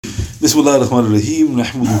Bismillah ar-Rahman ar-Rahim.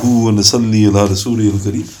 Nahmaduhu wa nasalli ala Rasulih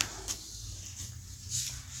al-Kareem.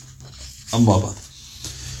 Amma ba'd.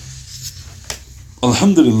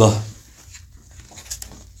 Alhamdulillah.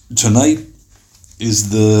 Tonight is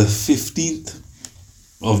the 15th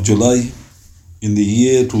of July in the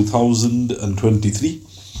year 2023.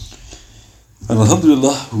 And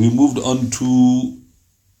Alhamdulillah, we moved on to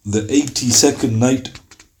the 82nd night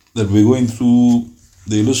that we're going through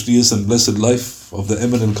the illustrious and blessed life of the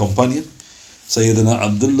eminent companion, Sayyidina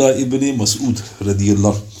Abdullah Ibn Masood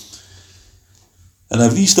radiyallahu. And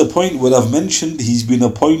I've reached a point where I've mentioned he's been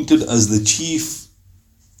appointed as the chief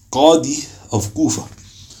Qadi of Kufa.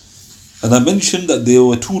 And I mentioned that there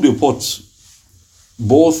were two reports,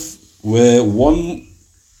 both where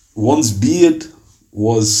one's beard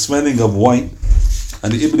was smelling of wine,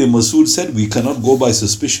 and Ibn Masood said, we cannot go by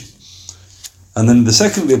suspicion. And then the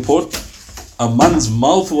second report, a man's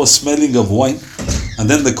mouth was smelling of wine, and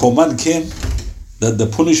then the command came that the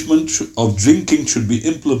punishment of drinking should be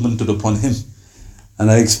implemented upon him.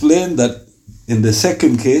 And I explained that in the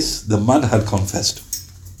second case, the man had confessed.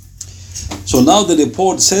 So now the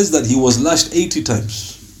report says that he was lashed 80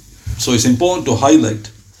 times. So it's important to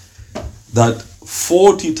highlight that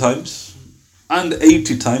 40 times and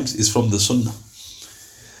 80 times is from the Sunnah.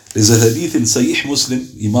 There's a hadith in Sahih Muslim,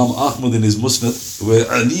 Imam Ahmad in his Musnad, where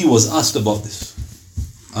Ali was asked about this.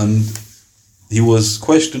 And he was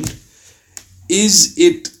questioned, is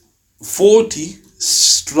it 40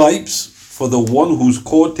 stripes for the one who's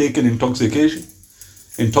caught taking intoxicants,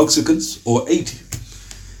 or 80?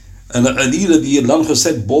 And Ali radiyallahu anhu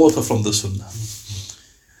said both are from the Sunnah.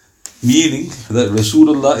 Meaning that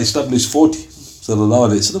Rasulullah established 40, sallallahu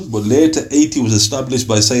alayhi wasallam, but later 80 was established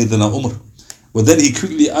by Sayyidina Umar. But then he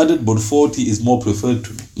quickly added, but 40 is more preferred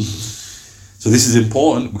to me. So this is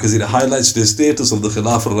important because it highlights the status of the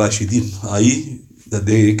Khilaf al-Rashidin, i.e. that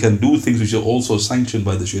they can do things which are also sanctioned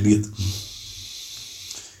by the Shariat.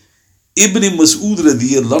 Ibn Masood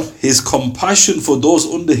radiyallahu, his compassion for those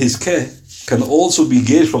under his care can also be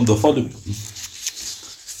gauged from the following.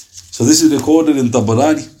 So this is recorded in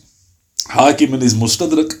Tabarani, Haakim in his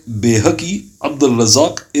Mustadrak, Bayhaqi, Abdul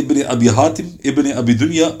Razak, Ibn Abi Hatim, Ibn Abi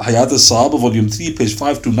Dunya, Hayat al-Sahaba, volume 3, page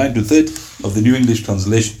 529 to 30 of the New English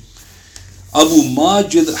Translation. Abu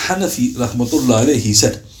Majid Hanafi, rahmatullah alayhi, he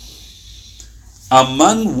said, a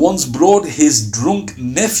man once brought his drunk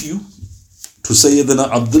nephew to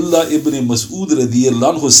Sayyidina Abdullah Ibn Masood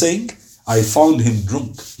radiyallahu anhu, saying, I found him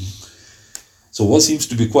drunk. So what seems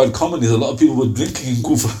to be quite common is a lot of people were drinking in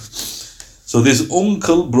Kufa. So this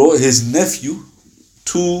uncle brought his nephew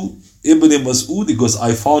to Ibn Masood because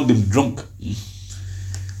I found him drunk.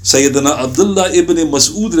 Sayyidina Abdullah Ibn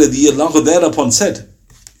Masood radiyallahu anhu thereupon said,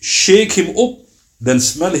 shake him up, then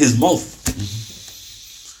smell his mouth.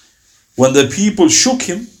 When the people shook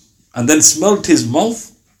him and then smelt his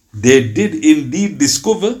mouth, they did indeed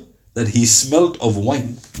discover that he smelt of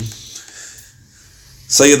wine.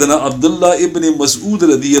 Sayyidina Abdullah Ibn Masood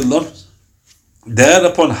radiyallahu anhu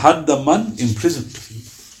thereupon had the man imprisoned.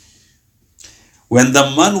 When the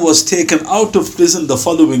man was taken out of prison the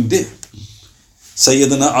following day,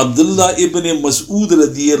 Sayyidina Abdullah Ibn Masood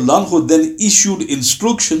radiyallahu anhu then issued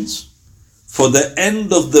instructions for the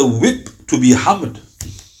end of the whip to be hammered,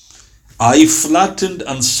 i.e. flattened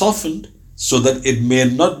and softened, so that it may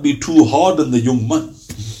not be too hard on the young man.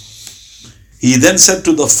 He then said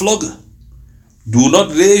to the flogger, do not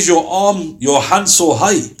raise your hand so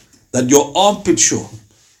high that your armpit show,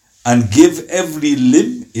 and give every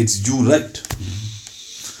limb its due right.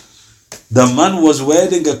 The man was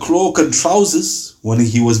wearing a cloak and trousers when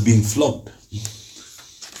he was being flogged.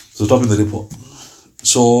 So stop in the report.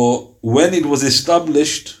 So when it was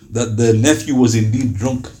established that the nephew was indeed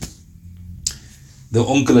drunk, the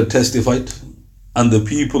uncle had testified and the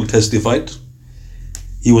people testified,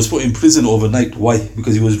 he was put in prison overnight. Why?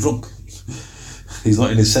 Because he was drunk. He's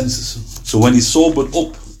not in his senses. So when he sobered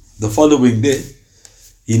up the following day,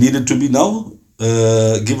 he needed to be now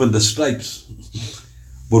given the stripes.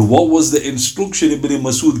 But what was the instruction Ibn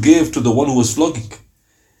Masood gave to the one who was flogging?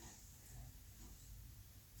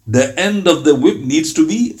 The end of the whip needs to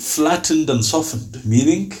be flattened and softened,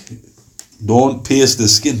 meaning don't pierce the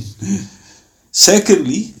skin.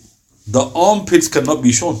 Secondly, the armpits cannot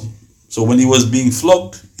be shown. So when he was being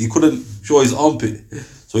flogged, he couldn't show his armpit.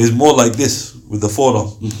 So he's more like this with the forearm.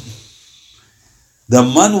 The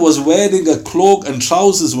man was wearing a cloak and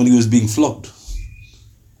trousers when he was being flogged.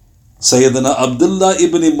 Sayyidina Abdullah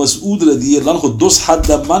Ibn Masood radiyallahu anhu thus had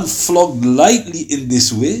the man flogged lightly in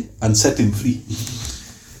this way and set him free.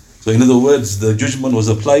 So in other words, the judgment was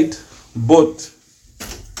applied, but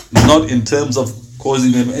not in terms of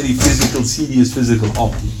causing him any serious physical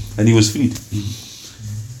harm, and he was freed.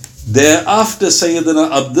 Thereafter,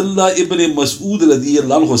 Sayyidina Abdullah Ibn Masood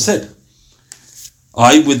radiyallahu anhu said,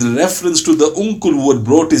 with reference to the uncle who had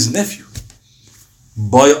brought his nephew,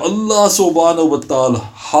 by Allah subhanahu wa ta'ala,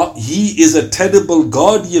 he is a terrible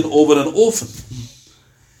guardian over an orphan.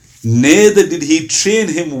 Neither did he train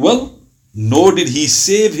him well, nor did he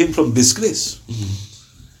save him from disgrace.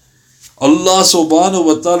 Allah subhanahu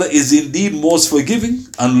wa ta'ala is indeed most forgiving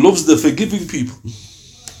and loves the forgiving people.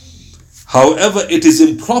 However, it is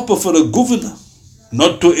improper for a governor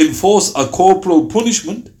not to enforce a corporal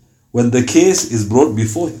punishment when the case is brought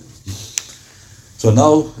before him. So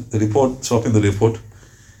now, stopping the report,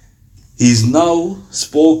 he's now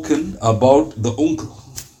spoken about the uncle.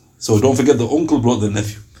 So don't forget, the uncle brought the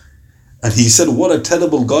nephew. And he said, what a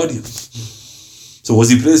terrible guardian. So was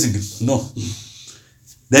he praising him? No.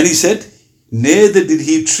 Then he said, neither did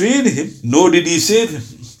he train him, nor did he save him.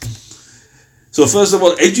 So first of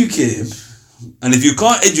all, educate him. And if you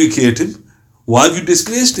can't educate him, why have you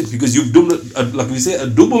disgraced him? Because you've done, like we say, a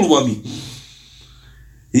double whammy.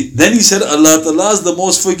 Then he said, Allah Ta'ala is the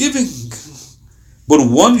most forgiving. But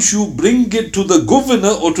once you bring it to the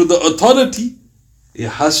governor or to the authority, it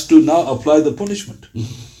has to now apply the punishment.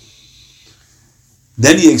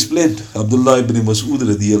 Then he explained, Abdullah Ibn Masood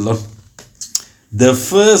radiyallahu anhu, the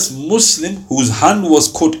first Muslim whose hand was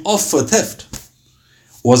cut off for theft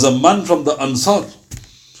was a man from the Ansar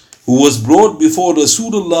who was brought before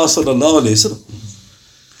Rasulullah sallallahu alayhi wasallam.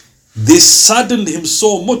 This saddened him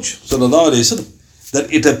so much, sallallahu alayhi wasallam,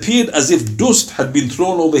 that it appeared as if dust had been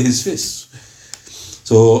thrown over his face.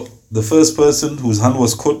 So the first person whose hand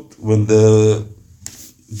was cut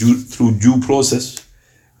through due process,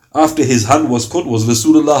 after his hand was cut, was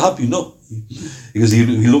Rasulullah happy? No. Because he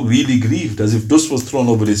looked really grieved, as if dust was thrown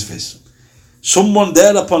over his face. Someone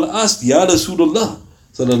thereupon asked, Ya Rasulullah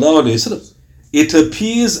sallallahu alayhi wasallam, it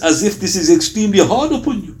appears as if this is extremely hard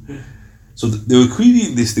upon you. So they were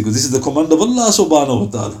querying this because this is the command of Allah subhanahu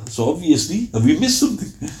wa ta'ala. So obviously, have we missed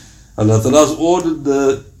something? Allah Ta'ala has ordered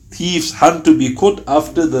the thief's hand to be cut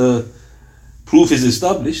after the proof is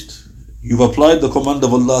established. You've applied the command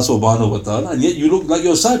of Allah subhanahu wa ta'ala, and yet you look like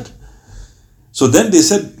you're sad. So then they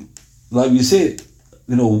said, like we say,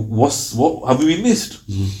 what have we missed?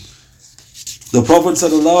 The Prophet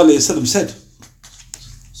sallallahu alayhi wasallam said,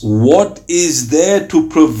 what is there to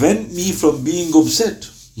prevent me from being upset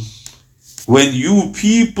when you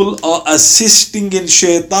people are assisting in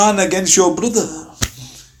shaitan against your brother?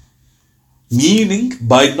 Meaning,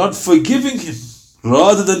 by not forgiving him,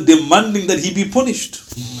 rather than demanding that he be punished.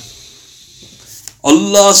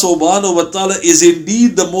 Allah subhanahu wa ta'ala is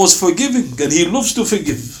indeed the most forgiving, and he loves to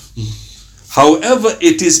forgive. However,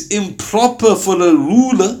 it is improper for a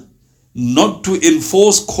ruler not to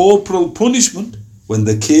enforce corporal punishment when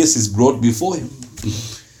the case is brought before him.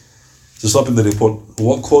 So stopping the report,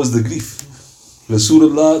 what caused the grief?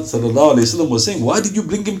 Rasulullah sallallahu alayhi wasallam was saying, why did you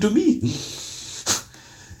bring him to me?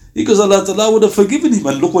 Because Allah Ta'ala would have forgiven him.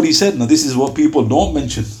 And look what he said. Now this is what people don't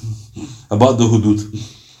mention about the hudud.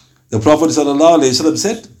 The Prophet sallallahu alayhi wasallam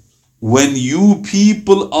said, when you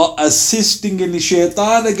people are assisting in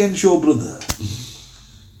shaitan against your brother.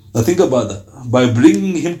 Now think about that. By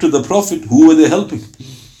bringing him to the Prophet, who were they helping?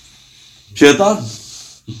 Shaitan.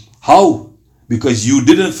 How? Because you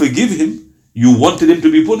didn't forgive him, you wanted him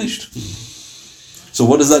to be punished. So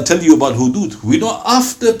what does that tell you about hudud? We're not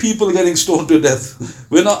after people getting stoned to death.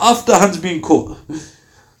 We're not after hands being cut.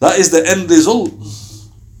 That is the end result.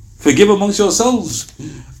 Forgive amongst yourselves.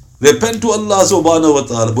 Repent to Allah subhanahu wa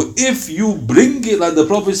ta'ala. But if you bring it, like the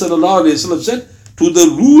Prophet sallallahu alayhi wasallam said, to the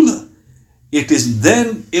ruler, it is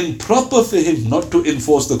then improper for him not to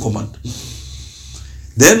enforce the command.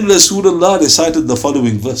 Then Rasulullah recited the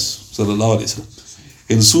following verse, sallallahu alayhi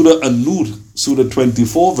wasallam, in Surah An-Nur, Surah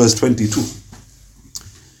 24, verse 22.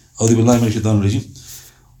 A'udhu billahi minash shaitanir rajim.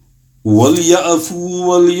 وَلْيَعْفُوا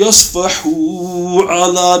وَلْيَصْفَحُوا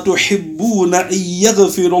أَلَا تُحِبُّونَ أَن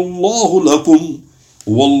يَغْفِرَ اللَّهُ لَكُمْ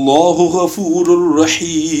وَاللَّهُ غَفُورٌ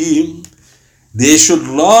رَحِيمٌ. They should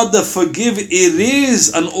rather forgive,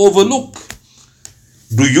 erase and overlook.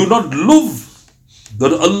 Do you not love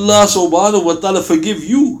that Allah subhanahu wa ta'ala forgive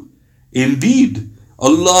you? Indeed,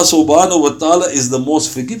 Allah subhanahu wa ta'ala is the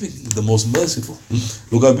most forgiving, the most merciful.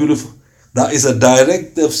 Look how beautiful. That is a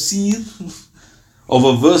direct tafsir of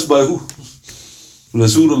a verse by who?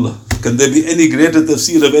 Rasulullah. Can there be any greater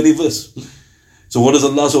tafsir of any verse? So what does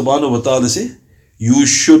Allah subhanahu wa ta'ala say? You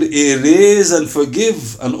should erase and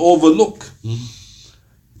forgive and overlook.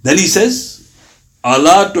 Then he says,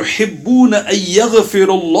 أَلَا تُحِبُّونَ أَن يَغْفِرَ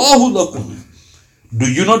اللَّهُ لَكُمْ. Do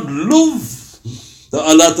you not love that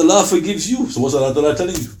Allah Ta'ala forgives you. So what's Allah Ta'ala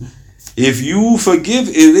telling you? If you forgive,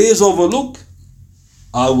 erase, overlook,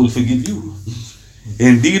 I will forgive you.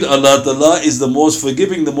 Indeed, Allah Ta'ala is the most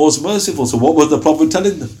forgiving, the most merciful. So what was the Prophet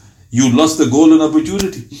telling them? You lost the golden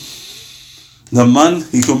opportunity. The man,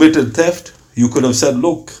 he committed theft. You could have said,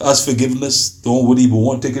 look, ask forgiveness. Don't worry, we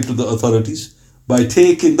won't take it to the authorities. By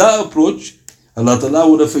taking that approach, Allah Ta'ala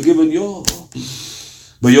would have forgiven you.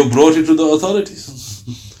 But you brought it to the authorities.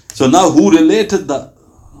 So now who related that?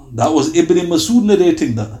 That was Ibn Masood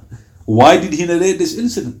narrating that. Why did he narrate this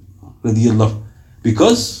incident?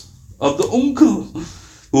 Because of the uncle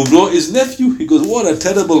who brought his nephew. He goes, what a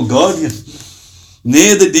terrible guardian.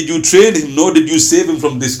 Neither did you train him, nor did you save him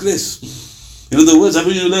from disgrace. In other words,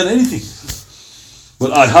 haven't you learned anything?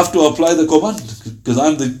 But I have to apply the command because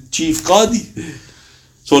I'm the chief qadi.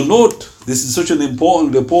 So note, this is such an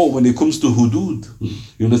important report when it comes to hudud.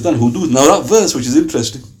 You understand hudud? Now that verse, which is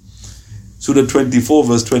interesting, Surah 24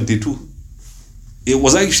 verse 22, it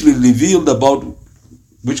was actually revealed about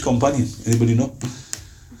which companion? Anybody know?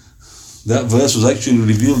 That verse was actually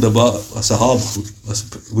revealed about a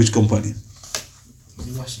Sahaba. Which companion?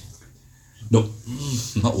 No,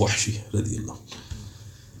 not Wahshi.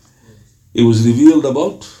 It was revealed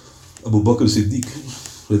about Abu Bakr Siddiq.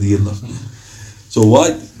 So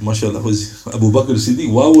why, mashallah, was Abu Bakr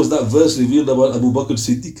Siddiq? Why was that verse revealed about Abu Bakr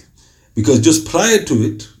Siddiq? Because just prior to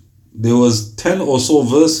it, there was 10 or so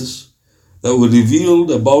verses that were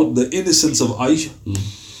revealed about the innocence of Aisha.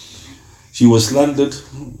 She was slandered.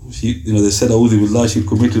 They said, A'udhu Billah, she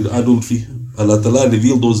committed adultery. Allah Ta'ala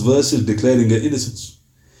revealed those verses declaring her innocence.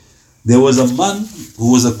 There was a man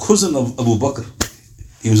who was a cousin of Abu Bakr.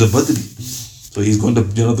 He was a Badri. So he's going to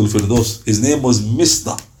Jannatul Firdaus. His name was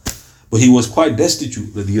Mistah. But he was quite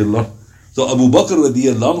destitute. So Abu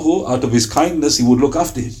Bakr, out of his kindness, he would look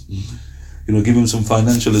after him. Give him some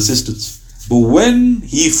financial assistance. But when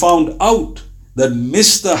he found out that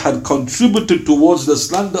Mistah had contributed towards the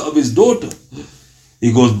slander of his daughter,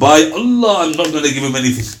 he goes, by Allah, I'm not going to give him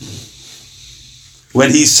anything. When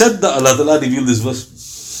he said that, Allah Ta'ala revealed this verse.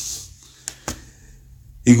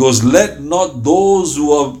 He goes, let not those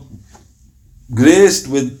who are graced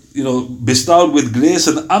with, bestowed with grace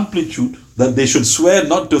and amplitude, that they should swear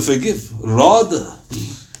not to forgive. Rather,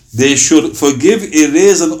 they should forgive,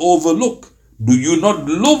 erase and overlook. Do you not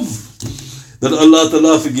love that Allah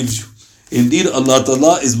Ta'ala forgives you? Indeed, Allah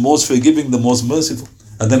Ta'ala is most forgiving, the most merciful.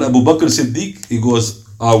 And then Abu Bakr Siddiq, he goes,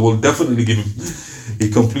 I will definitely give him. He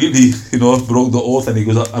completely, broke the oath, and he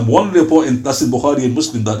goes, and one report, that's in Bukhari and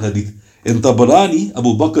Muslim, that hadith. In Tabarani,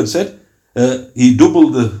 Abu Bakr said, he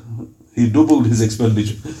doubled his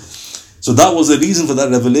expenditure. So that was the reason for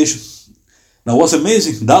that revelation. Now what's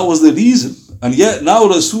amazing, that was the reason, and yet now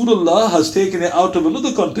Rasulullah has taken it out of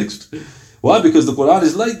another context. Why? Because the Quran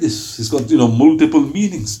is like this. It's got multiple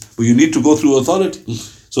meanings, but you need to go through authority.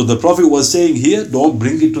 So the Prophet was saying here, don't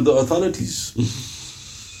bring it to the authorities.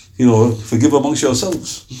 Forgive amongst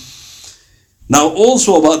yourselves. Now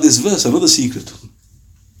also about this verse, another secret.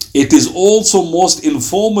 It is also most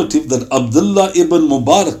informative that Abdullah Ibn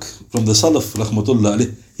Mubarak from the Salaf, rahmatullah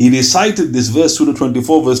alayh, he recited this verse, Surah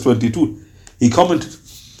 24 verse 22. He commented,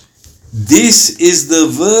 this is the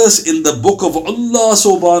verse in the book of Allah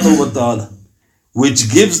subhanahu wa ta'ala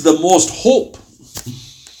which gives the most hope.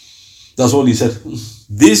 That's all he said.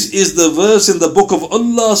 This is the verse in the book of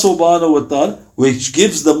Allah subhanahu wa ta'ala which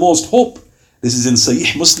gives the most hope. This is in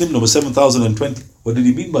Sahih Muslim number 7020. What did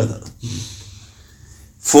he mean by that?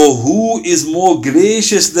 For who is more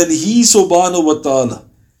gracious than he subhanahu wa ta'ala?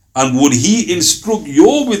 And would he instruct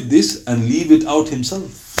you with this and leave it out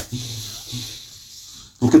himself?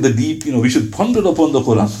 Look at the deep, we should ponder upon the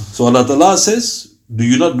Quran. So Allah Ta'ala says, do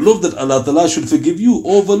you not love that Allah Ta'ala should forgive you?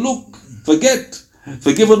 Overlook, forget,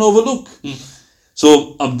 forgive and overlook.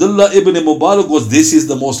 So Abdullah Ibn Mubarak was, this is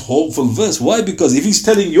the most hopeful verse. Why? Because if he's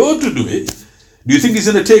telling you to do it, do you think he's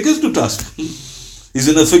going to take us to task? He's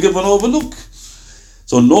going to forgive and overlook.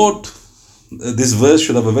 So note, this verse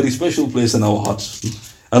should have a very special place in our hearts.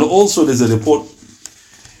 And also there's a report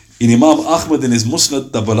in Imam Ahmad in his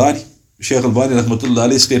Musnad Tabarani. Shaykh al-Bani rahmatullah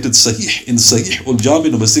alayhi stated Sahih in Sahih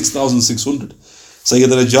al-Jami number 6600.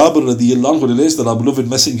 Sayyidina Jabir radiyallahu anhu relates that our beloved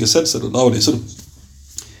Messenger said, sallallahu alayhi wa sallam,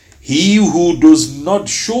 he who does not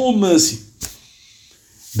show mercy,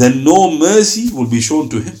 then no mercy will be shown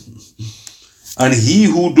to him. And he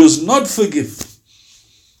who does not forgive,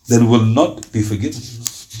 then will not be forgiven.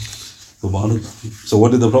 So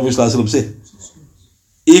what did the Prophet ﷺ say?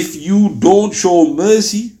 If you don't show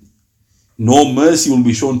mercy, no mercy will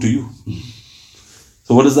be shown to you.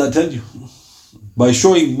 So what does that tell you? By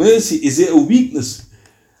showing mercy, is it a weakness?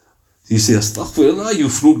 You say, astaghfirullah, you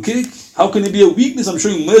fruitcake. How can it be a weakness? I'm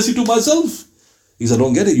showing mercy to myself. He said, I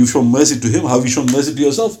don't get it. You've shown mercy to him. How have you shown mercy to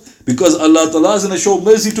yourself? Because Allah Ta'ala is going to show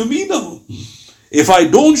mercy to me now. If I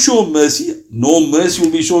don't show mercy, no mercy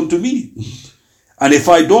will be shown to me. And if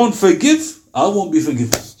I don't forgive, I won't be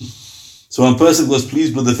forgiven. So when a person goes,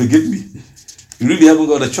 please brother, forgive me, you really haven't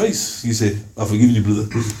got a choice. You say, I've forgiven you, brother.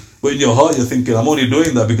 But in your heart you're thinking, I'm only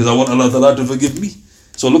doing that because I want Allah Ta'ala to forgive me.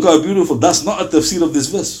 So look how beautiful. That's not a tafsir of this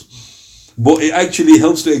verse. But it actually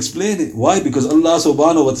helps to explain it. Why? Because Allah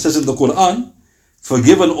subhanahu wa ta'ala says in the Quran,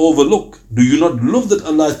 forgive and overlook. Do you not love that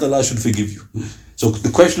Allah Ta'ala should forgive you? So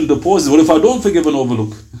the question to pose is, what if I don't forgive and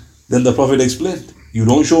overlook? Then the Prophet explained, you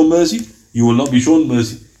don't show mercy, you will not be shown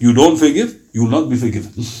mercy. You don't forgive, you will not be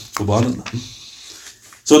forgiven. Subhanallah.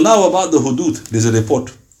 So now about the hudud, there's a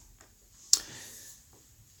report.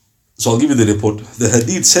 So I'll give you the report. The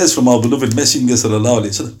hadith says from our beloved Messenger sallallahu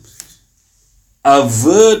alaihi wasallam,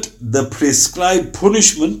 avert the prescribed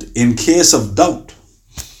punishment in case of doubt,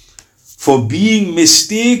 for being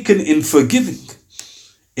mistaken in forgiving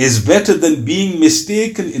is better than being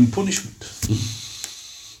mistaken in punishment.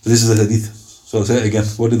 This is the hadith. So I'll say it again.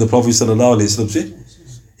 What did the Prophet sallallahu alaihi wasallam say?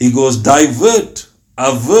 He goes, avert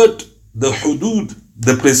the hudud,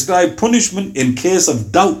 the prescribed punishment in case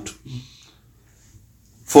of doubt,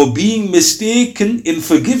 for being mistaken in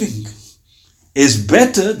forgiving is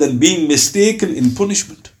better than being mistaken in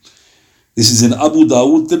punishment. This is in Abu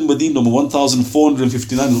Dawood, Tirmidhi, number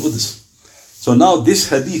 1459 and others. So now this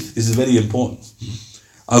hadith is very important.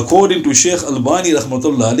 According to Shaykh Albani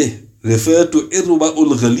rahmatullah alayh, referred to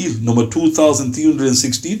Irwa'ul Ghalil, number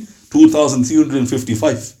 2316,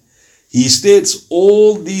 2355. He states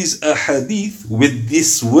all these ahadith with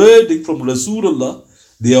this wording from Rasulullah,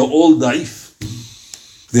 they are all da'if.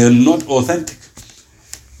 They are not authentic.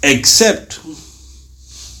 Except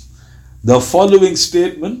the following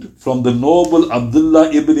statement from the noble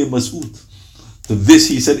Abdullah Ibn Masood. So this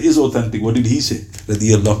he said is authentic. What did he say?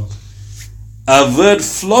 Radiyallahu. Avert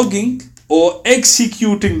flogging or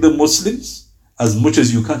executing the Muslims as much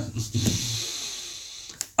as you can.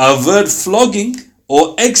 Avert flogging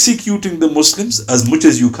or executing the Muslims as much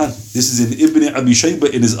as you can. This is in Abee Shaibah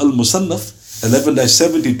in his Al-Musannaf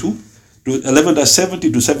 11-70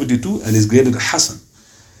 to 72 and is graded Hasan.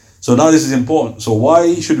 So now this is important. So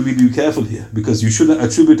why should we be careful here? Because you shouldn't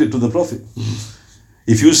attribute it to the Prophet.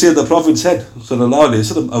 If you say the Prophet said, sallallahu alayhi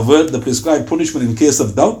wasallam, avert the prescribed punishment in case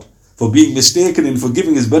of doubt, for being mistaken in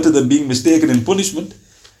forgiving is better than being mistaken in punishment,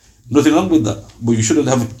 nothing wrong with that. But you shouldn't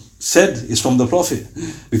have said it's from the Prophet,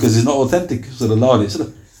 because it's not authentic, sallallahu alayhi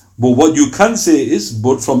wasallam. But what you can say is,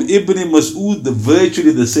 but from Ibn Masood,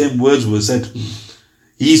 virtually the same words were said.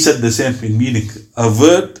 He said the same in meaning.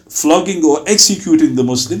 Avert flogging or executing the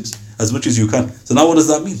Muslims as much as you can. So now what does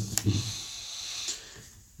that mean?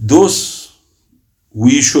 Thus,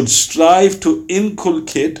 we should strive to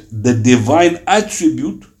inculcate the divine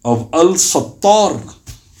attribute of Al-Sattar,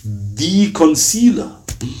 the concealer.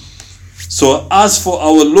 So as for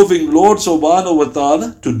our loving Lord subhanahu wa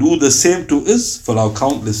ta'ala to do the same to us for our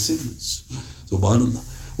countless sins. Subhanallah.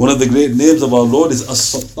 One of the great names of our Lord is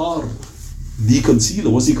As-Sattar, the concealer.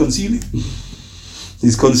 What's he concealing?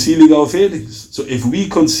 He's concealing our failings. So if we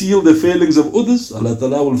conceal the failings of others, Allah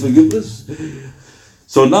Ta'ala will forgive us.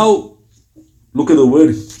 So now, look at the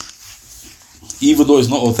word. Even though it's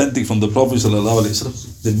not authentic from the Prophet sallallahu alaihi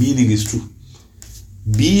wasallam, the meaning is true.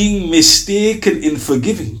 Being mistaken in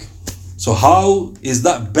forgiving. So how is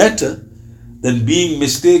that better than being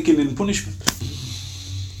mistaken in punishment?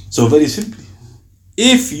 So very simply,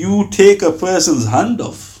 if you take a person's hand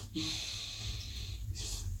off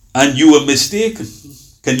and you were mistaken,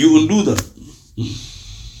 can you undo that?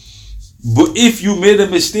 But if you made a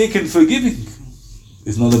mistake in forgiving,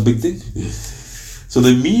 it's not a big thing. So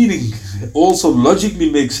the meaning also logically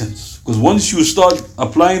makes sense, because once you start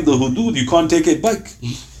applying the hudud, you can't take it back.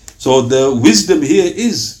 So the wisdom here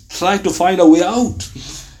is try to find a way out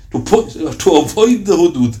to avoid the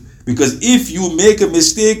hudud, because if you make a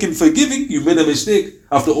mistake in forgiving, you made a mistake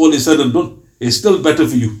after all is said and done. It's still better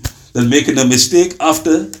for you than making a mistake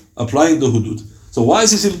after applying the hudud. So why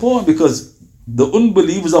is this important? Because the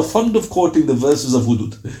unbelievers are fond of quoting the verses of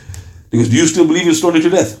hudud. Because do you still believe in stoning to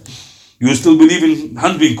death? You still believe in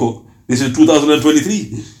hand being caught? This is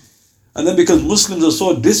 2023. And then because Muslims are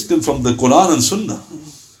so distant from the Quran and Sunnah,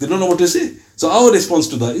 they don't know what to say. So our response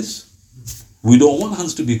to that is, we don't want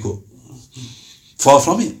hands to be caught. Far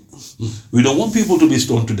from it. We don't want people to be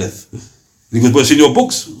stoned to death. Because, but it's in your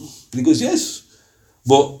books. Because yes.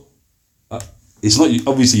 But it's not,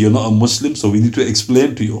 obviously you're not a Muslim, so we need to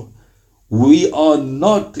explain to you. We are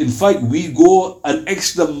not, in fact, we go an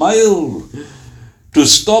extra mile to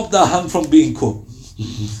stop the hand from being caught.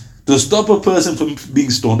 to stop a person from being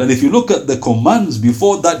stoned. And if you look at the commands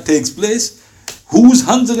before that takes place, whose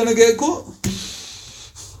hands are going to get caught?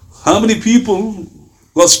 How many people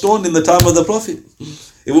got stoned in the time of the Prophet?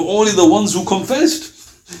 It were only the ones who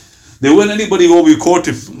confessed. There weren't anybody who we caught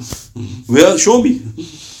him. Well, show me.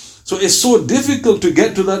 So it's so difficult to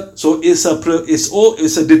get to that. So it's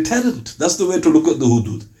a deterrent. That's the way to look at the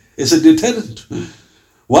hudud. It's a deterrent.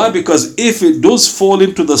 Why? Because if it does fall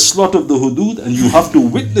into the slot of the hudud and you have to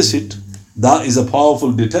witness it, that is a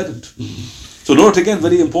powerful deterrent. So note again,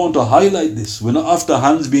 very important to highlight this. We're not after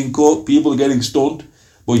hands being caught, people getting stoned.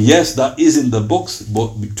 But yes, that is in the books.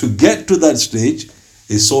 But to get to that stage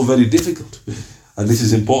is so very difficult. And this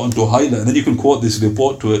is important to highlight. And then you can quote this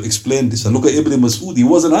report to explain this. And look at Ibn Masood. He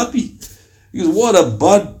wasn't happy. He goes, what a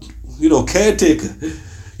bad, caretaker.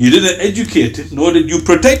 You didn't educate him, nor did you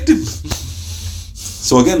protect him.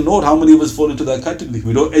 So again, note how many of us fall into that category.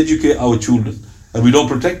 We don't educate our children and we don't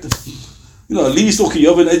protect them. At least, okay, you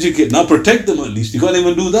haven't educated. Now protect them at least. You can't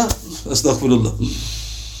even do that. Astaghfirullah.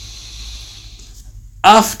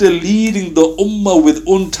 After leading the Ummah with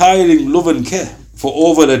untiring love and care for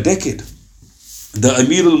over a decade, the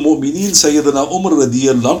Amir al-Mu'mineen Sayyidina Umar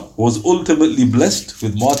radiyallahu was ultimately blessed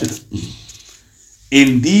with martyrdom.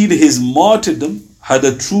 Indeed, his martyrdom had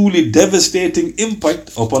a truly devastating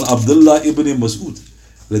impact upon Abdullah Ibn Masood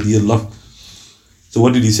radiyallahu. So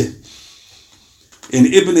what did he say? In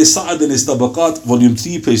Ibn Saad in his Tabaqat, volume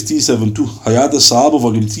 3, page 372, Hayat al-Sahaba,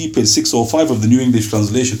 volume 3, page 605 of the New English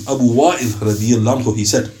Translation, Abu Wa'il radiyallahu anhu, he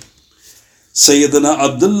said, Sayyidina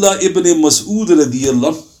Abdullah ibn Masood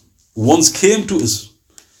radiyallahu once came to us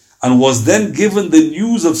and was then given the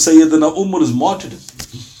news of Sayyidina Umar's martyrdom.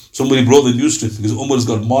 Somebody brought the news to him because Umar's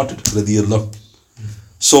got martyred radiyallahu.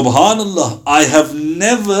 Subhanallah, I have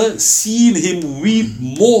never seen him weep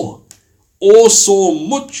more or so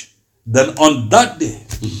much than on that day.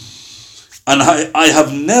 And I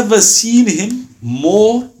have never seen him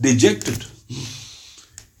more dejected.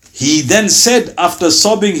 He then said, after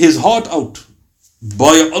sobbing his heart out,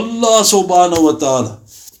 by Allah subhanahu wa ta'ala,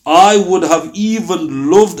 I would have even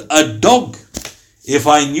loved a dog if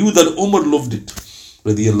I knew that Umar loved it.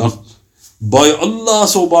 By Allah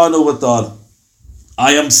subhanahu wa ta'ala,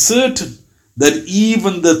 I am certain that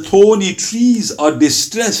even the thorny trees are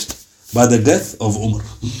distressed by the death of Umar.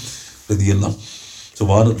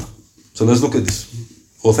 Subhanallah. So let's look at this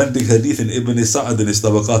authentic hadith in Ibn Sa'ad in his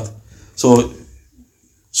Tabaqat. So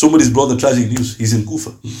somebody's brought the tragic news. He's in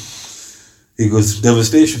Kufa. He goes,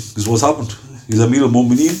 devastation. Because what's happened? His Amir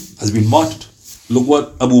al-Mu'mineen has been martyred. Look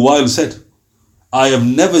what Abu Wa'il said. I have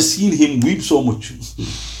never seen him weep so much.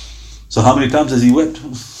 So how many times has he wept?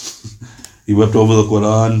 He wept over the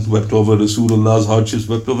Quran, wept over Rasulullah's hardships,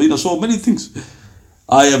 wept over, so many things.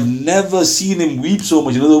 I have never seen him weep so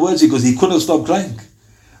much. In other words, because he couldn't stop crying.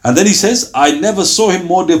 And then he says, I never saw him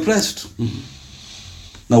more depressed.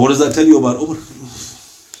 Now what does that tell you about Umar?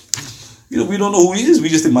 We don't know who he is. We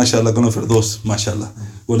just think, mashallah, gonna for those, mashallah,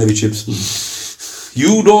 gonna be chips.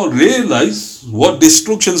 You don't realize what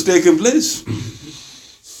destruction's taking place.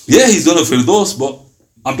 Yeah, he's gonna fill those, but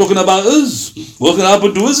I'm talking about us. What can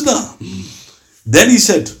happen to us now? Then he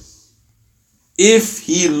said, if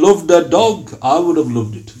he loved a dog, I would have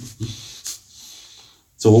loved it.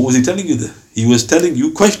 So what was he telling you there? He was telling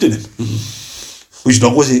you, question him. Which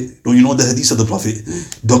dog was it? Don't you know the hadith of the Prophet?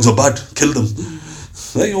 Dogs are bad, kill them.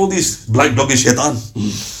 Right? All these black dog is shaitan.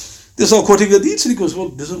 They start quoting hadiths and he goes, well,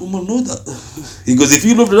 doesn't Umar know that? He goes, if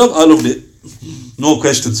you loved a dog, I loved it. No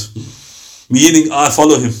questions. Meaning, I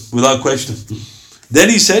follow him without question. Then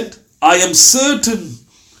he said, I am certain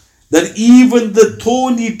that even the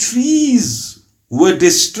thorny trees were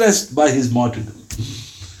distressed by his martyrdom.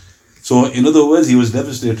 So in other words, he was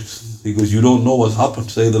devastated. Because you don't know what's happened.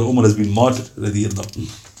 Say that Umar has been martyred.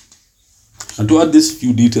 And to add this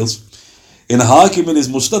few details, in Haakim in his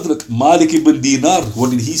Mustadrak, Malik ibn Dinar, what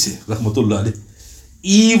did he say? Rahmatullah alayh.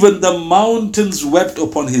 Even the mountains wept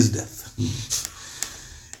upon his death.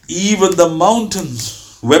 Even the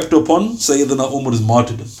mountains wept upon Sayyidina Umar's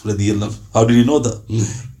martyrdom. How did he know that?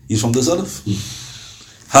 He's from the Salaf.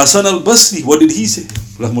 Hasan al-Basri, what did he say?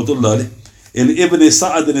 Rahmatullah alayh. In Ibn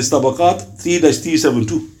Sa'ad in his Tabaqat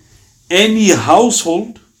 3-372. Any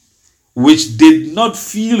household which did not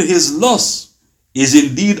feel his loss is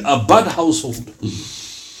indeed a bad household.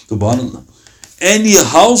 Subhanallah. Any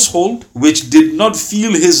household which did not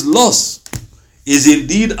feel his loss is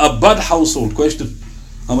indeed a bad household. Question.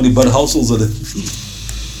 How many bad households are there?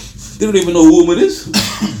 They don't even know who Umar is.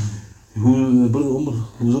 Who, brother Umar?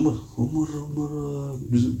 Who's Umar? Umar.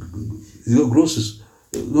 He's got grosses.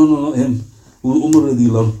 No, not him. Umar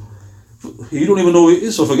radiyallahu anhu. You don't even know who it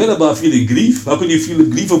is, so forget about feeling grief. How can you feel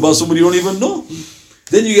grief about somebody you don't even know?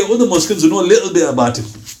 Then you get other Muslims who know a little bit about him.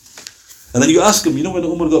 And then you ask them, when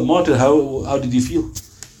Umar got martyred, how did you feel?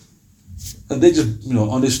 And they just,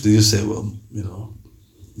 honestly, just say, well,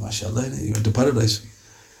 mashallah, he went to paradise.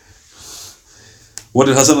 What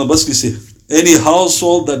did Hassan al-Basri say? Any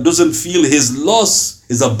household that doesn't feel his loss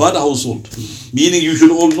is a bad household. Meaning you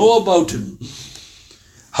should all know about him.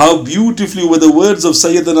 How beautifully were the words of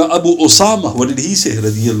Sayyidina Abu Osama. What did he say?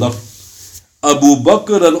 Radiyallahu. Abu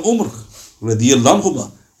Bakr and Umar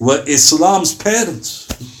radiyallahu were Islam's parents.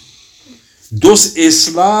 Thus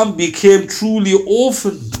Islam became truly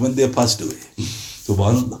orphaned when they passed away.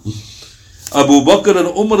 Subhanallah. Abu Bakr and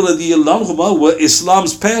Umar radiyallahu were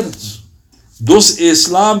Islam's parents. Thus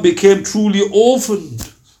Islam became truly orphaned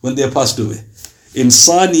when they passed away.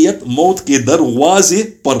 Insaniyat maut ke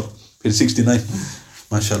darwaze par. Page 69.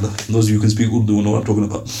 MashaAllah. Those of you who can speak Urdu know what I'm talking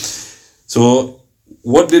about. So,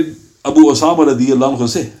 what did Abu Osama radiyallahu anhu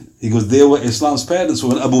say? He goes, they were Islam's parents. So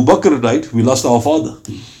when Abu Bakr died, we lost our father.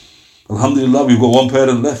 Alhamdulillah, we've got one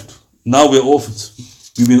parent left. Now we're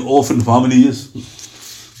orphans. We've been orphaned for how many years?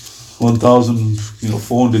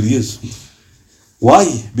 1,400 years.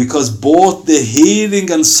 Why? Because both the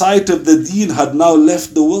hearing and sight of the deen had now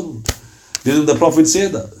left the world. Didn't the Prophet say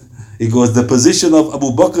that? He goes, the position of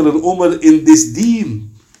Abu Bakr and Umar in this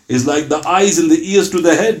deen is like the eyes and the ears to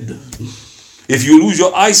the head. If you lose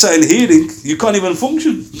your eyesight and hearing, you can't even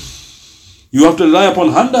function. You have to rely upon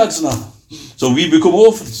handouts now. So we become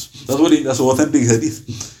orphans. That's authentic hadith.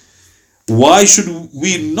 Why should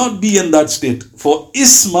we not be in that state? For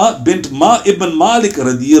Isma bint Ma ibn Malik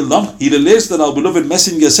radiyallahu, he relates that our beloved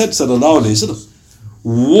messenger said, sallallahu alayhi wasallam,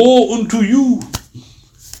 woe unto you.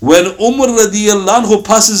 When Umar radiyallahu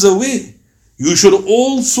passes away, you should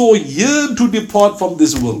also yearn to depart from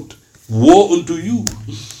this world. Woe unto you.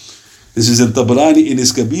 This is in Tabarani in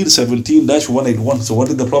his Kabir 17-181. So what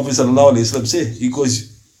did the Prophet sallallahu alayhi wasallam say? He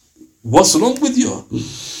goes, what's wrong with you?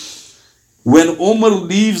 When Umar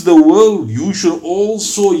leaves the world, you should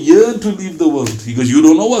also yearn to leave the world. Because you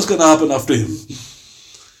don't know what's going to happen after him.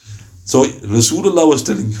 So Rasulullah was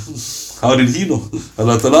telling you. How did he know?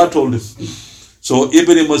 Allah Ta'ala told him. So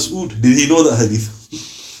Ibn Masood, did he know the hadith?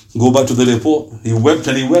 Go back to the report. He wept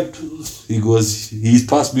and he wept. He goes, he's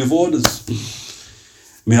passed before us.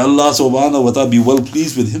 May Allah subhanahu wa ta'ala be well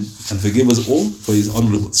pleased with him and forgive us all for his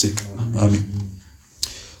honorable sake. Ameen.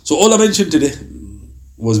 So all I mentioned today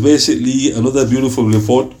was basically another beautiful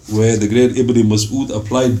report where the great Ibn Masood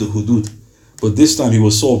applied the hudud. But this time he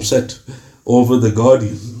was so upset over the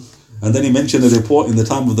guardian. And then he mentioned a report in the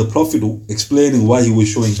time of the Prophet explaining why he was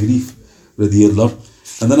showing grief.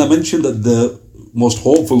 And then I mentioned that the most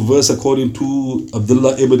hopeful verse according to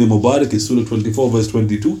Abdullah Ibn Mubarak is Surah 24 verse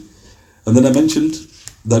 22. And then I mentioned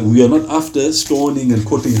that we are not after stoning and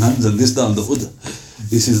cutting hands and this, that and the other.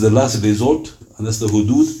 This is the last resort and that's the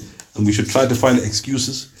hudud. And we should try to find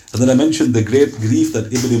excuses. And then I mentioned the great grief that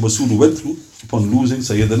Ibn Masood went through upon losing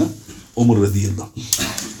Sayyidina Umar radiyallahu.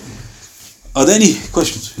 Are there any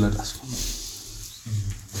questions you'd like to ask?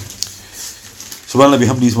 سبحان الله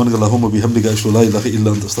بحمده سبحانك اللهم وبحمدك أشهد أن لا إله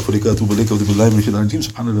إلا أنت أستغفرك وأتوب إليك وأتوب بالله من الشيطان الرجيم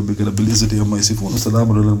سبحان ربك رب العزة عما يصفون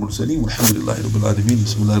وسلام على المرسلين والحمد لله رب العالمين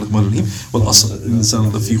بسم الله الرحمن الرحيم والعصر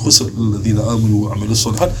الإنسان لفي خسر الذين آمنوا وعملوا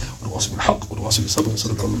الصالحات والتواصوا بالحق والتواصوا بالصبر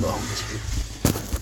صدق الله العظيم.